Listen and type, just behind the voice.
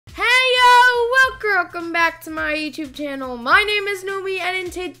Welcome back to my YouTube channel. My name is Nooby, and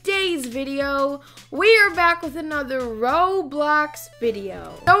in today's video, we are back with another Roblox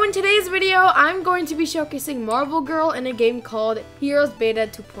video. So in today's video, I'm going to be showcasing Marvel Girl in a game called Heroes Beta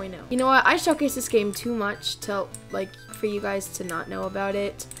 2.0. You know what? I showcased this game too much to for you guys to not know about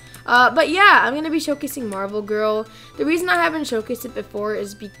it. But yeah, I'm going to be showcasing Marvel Girl. The reason I haven't showcased it before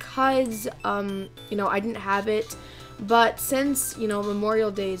is because, you know, I didn't have it. But since, you know,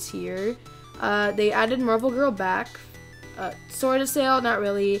 Memorial Day is here, they added Marvel Girl back. Sort of sale, not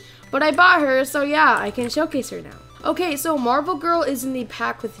really. But I bought her, so yeah, I can showcase her now. Okay, so Marvel Girl is in the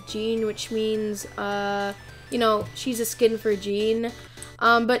pack with Jean, which means, you know, she's a skin for Jean.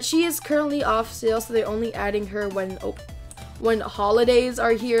 But she is currently off sale, so they're only adding her when holidays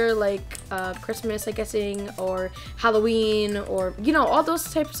are here, like Christmas, I'm guessing, or Halloween, or, you know, all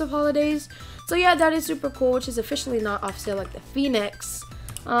those types of holidays. So yeah, that is super cool, which is officially not off sale like the Phoenix.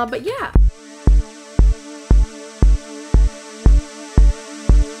 But yeah.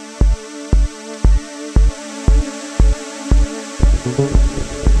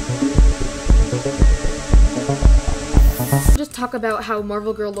 Just talk about how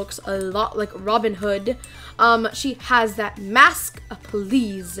Marvel Girl looks a lot like Robin Hood. She has that mask,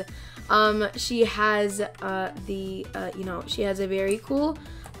 please. She has you know, she has a very cool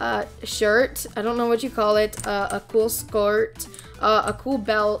shirt. I don't know what you call it. A cool skirt, a cool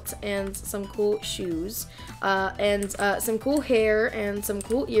belt, and some cool shoes, and some cool hair and some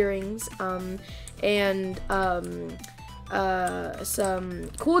cool earrings, and some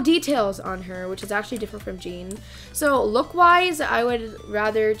cool details on her, which is actually different from Jean. So look-wise, I would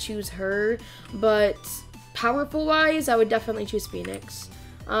rather choose her, but powerful-wise, I would definitely choose Phoenix.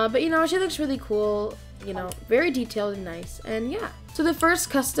 But you know, she looks really cool, you know, very detailed and nice, and yeah. So the first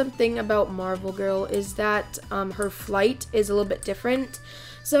custom thing about Marvel Girl is that her flight is a little bit different.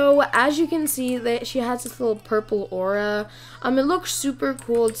 So as you can see, that she has this little purple aura. It looks super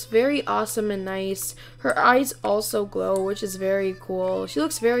cool. It's very awesome and nice. Her eyes also glow, which is very cool. She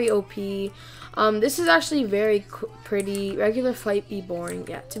looks very OP. This is actually very pretty. Regular flight be boring.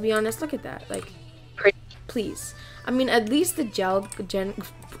 Yeah, to be honest, look at that. Like, please. I mean, at least the gem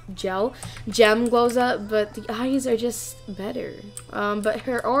glows up, but the eyes are just better. But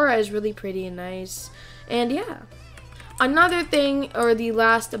her aura is really pretty and nice. And yeah. Another thing, or the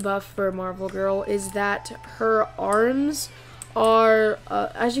last buff for Marvel Girl, is that her arms are,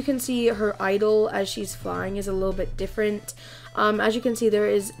 as you can see, her idol as she's flying is a little bit different. As you can see, there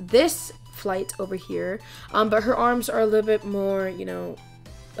is this flight over here, but her arms are a little bit more, you know,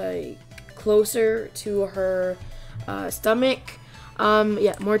 like closer to her stomach,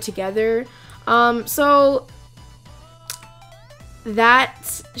 yeah, more together. So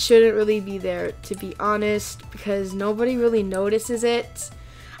that shouldn't really be there, to be honest, because nobody really notices it.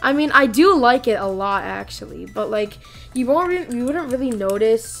 I mean, I do like it a lot actually, but like you wouldn't really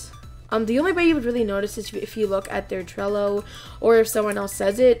notice. The only way you would really notice is if you look at their Trello or if someone else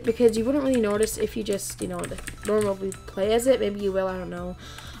says it, because you wouldn't really notice if you just, you know, normally play as it. Maybe you will, I don't know.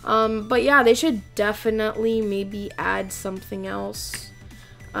 But yeah, they should definitely maybe add something else.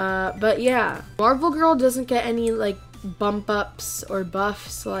 But yeah, Marvel Girl doesn't get any like bump ups or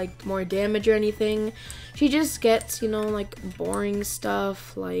buffs, like more damage or anything. She just gets, you know, like boring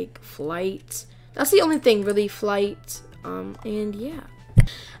stuff like flight. That's the only thing, really, flight. And yeah.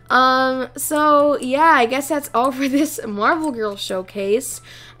 So yeah, I guess that's all for this Marvel Girl showcase.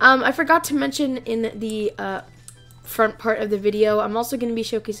 I forgot to mention in the front part of the video, I'm also going to be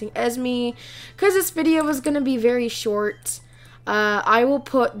showcasing Esme, because this video is going to be very short. I will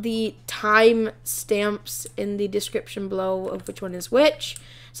put the time stamps in the description below of which one is which,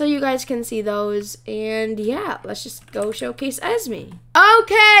 so you guys can see those. And yeah, let's just go showcase Esme.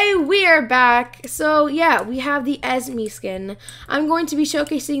 Okay, we are back. So yeah, we have the Esme skin. I'm going to be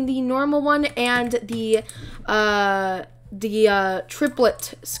showcasing the normal one and the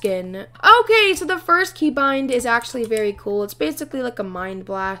triplet skin. Okay, so the first keybind is actually very cool. It's basically like a mind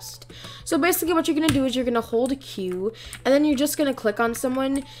blast. So basically what you're gonna do is you're gonna hold a Q, and then you're just gonna click on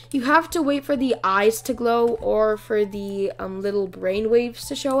someone. You have to wait for the eyes to glow or for the little brain waves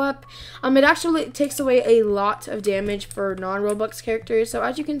to show up. It actually takes away a lot of damage for non-Roblox characters. So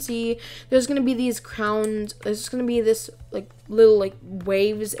as you can see, there's gonna be these crowns. There's gonna be this like little like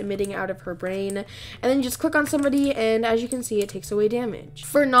waves emitting out of her brain, and then you just click on somebody, and as you can see, it takes away damage.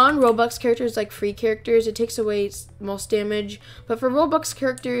 For non-Roblox characters, like free characters, it takes away most damage, but for Roblox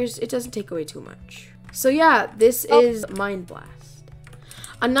characters, it doesn't take away too much. So yeah, this is Mind Blast.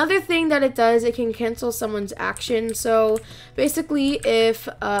 Another thing that it does, it can cancel someone's action. So basically, if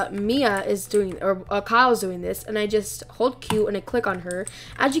Mia is doing, or Kyle's doing this, and I just hold Q and I click on her,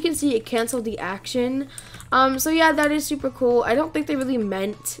 as you can see, it canceled the action. So yeah, that is super cool. I don't think they really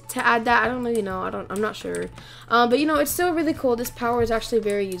meant to add that. I don't really know. I'm not sure. But you know, it's still really cool. This power is actually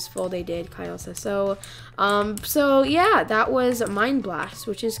very useful. They did, Kyle says so. So yeah, that was Mind Blast,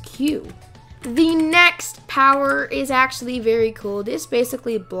 which is Q. The next power is actually very cool. This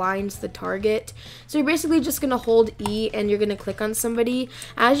basically blinds the target. So you're basically just going to hold E and you're going to click on somebody.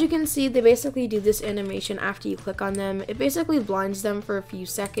 As you can see, they basically do this animation after you click on them. It basically blinds them for a few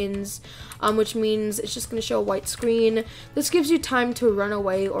seconds, which means it's just going to show a white screen. This gives you time to run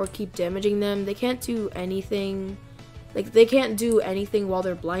away or keep damaging them. They can't do anything. Like, they can't do anything while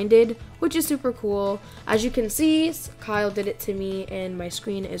they're blinded, which is super cool. As you can see, Kyle did it to me and my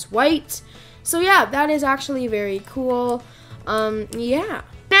screen is white. So yeah, that is actually very cool. Yeah.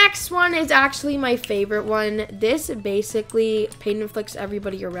 Next one is actually my favorite one. This basically pain inflicts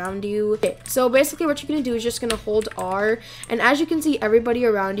everybody around you. Okay, so basically what you're going to do is just going to hold R, and as you can see, everybody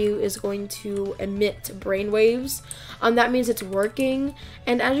around you is going to emit brainwaves. That means it's working,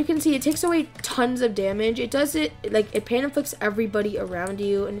 and as you can see, it takes away tons of damage. It does it, like, it pain inflicts everybody around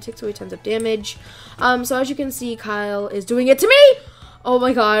you, and it takes away tons of damage. So as you can see, Kyle is doing it to me! Oh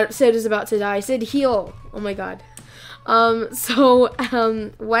my god, Sid is about to die. Sid, heal! Oh my god. When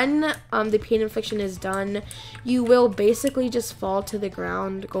the pain infliction is done, you will basically just fall to the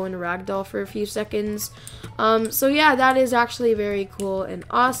ground, go in ragdoll for a few seconds. So yeah, that is actually very cool and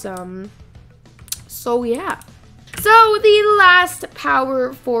awesome. So yeah. So the last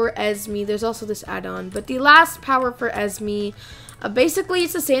power for Esme, there's also this add-on, but the last power for Esme, basically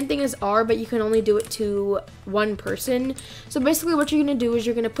it's the same thing as R, but you can only do it to one person. So basically what you're going to do is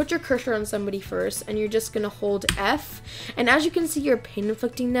you're going to put your cursor on somebody first, and you're just going to hold F, and as you can see, you're pain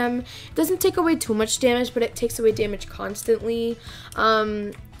inflicting them. It doesn't take away too much damage, but it takes away damage constantly.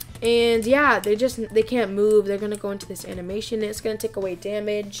 And yeah, they can't move. They're going to go into this animation. It's going to take away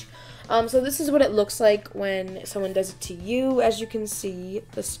damage. So this is what it looks like when someone does it to you. As you can see,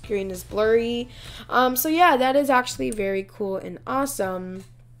 the screen is blurry. So yeah, that is actually very cool and awesome.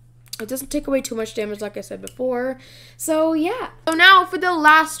 It doesn't take away too much damage, like I said before. So yeah. So now for the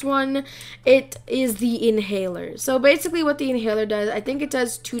last one, it is the inhaler. So basically what the inhaler does, I think it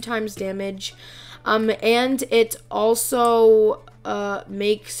does 2 times damage. And it also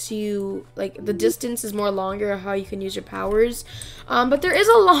makes you, like, the distance is more longer how you can use your powers, but there is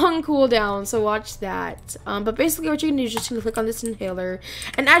a long cooldown, so watch that. But basically what you're gonna do is just gonna click on this inhaler,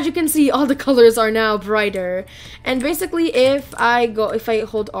 and as you can see, all the colors are now brighter. And basically if I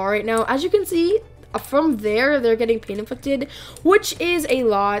hold R right now, as you can see, from there they're getting pain inflicted, which is a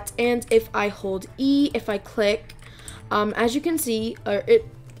lot. And if I hold E, if I click, as you can see, as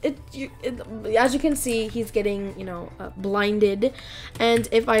you can see, he's getting, you know, blinded. And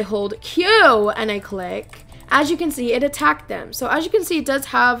if I hold Q and I click, as you can see, it attacked them. So as you can see, it does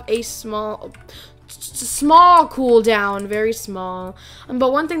have a small cooldown, very small.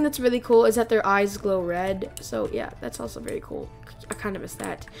 But one thing that's really cool is that their eyes glow red. So yeah, that's also very cool. I kind of missed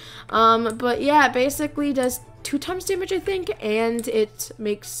that. But yeah, it basically does 2 times damage, I think, and it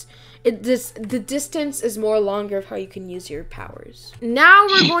makes the distance is more longer of how you can use your powers. Now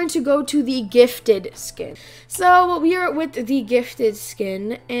we're going to go to the gifted skin. So we are with the gifted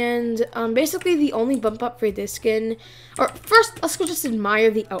skin, and basically the only bump up for this skin, or first let's go just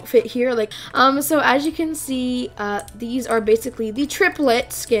admire the outfit here. Like, so as you can see, these are basically the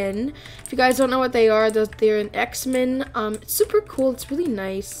triplet skin. If you guys don't know what they are, they're an X-Men. It's super cool. It's really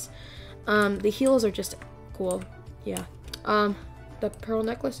nice. The heels are just cool. Yeah. The pearl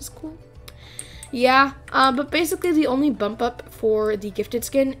necklace is cool. Yeah, but basically the only bump up for the gifted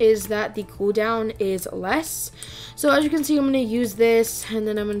skin is that the cooldown is less. So as you can see, I'm going to use this, and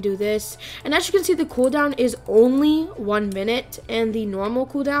then I'm going to do this. And as you can see, the cooldown is only 1 minute, and the normal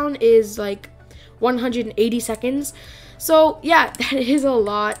cooldown is like 180 seconds. So yeah, that is a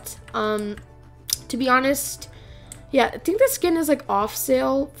lot. To be honest, yeah, I think the skin is like off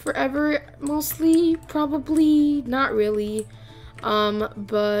sale forever, mostly, probably, not really.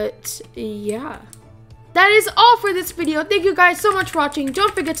 But yeah, that is all for this video. Thank you guys so much for watching.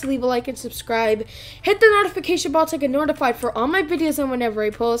 Don't forget to leave a like and subscribe. Hit the notification bell to get notified for all my videos and whenever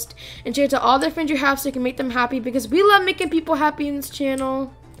I post, and share to all the friends you have so you can make them happy, because we love making people happy in this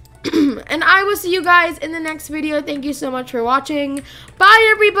channel. And I will see you guys in the next video. Thank you so much for watching.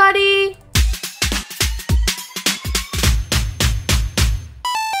 Bye everybody.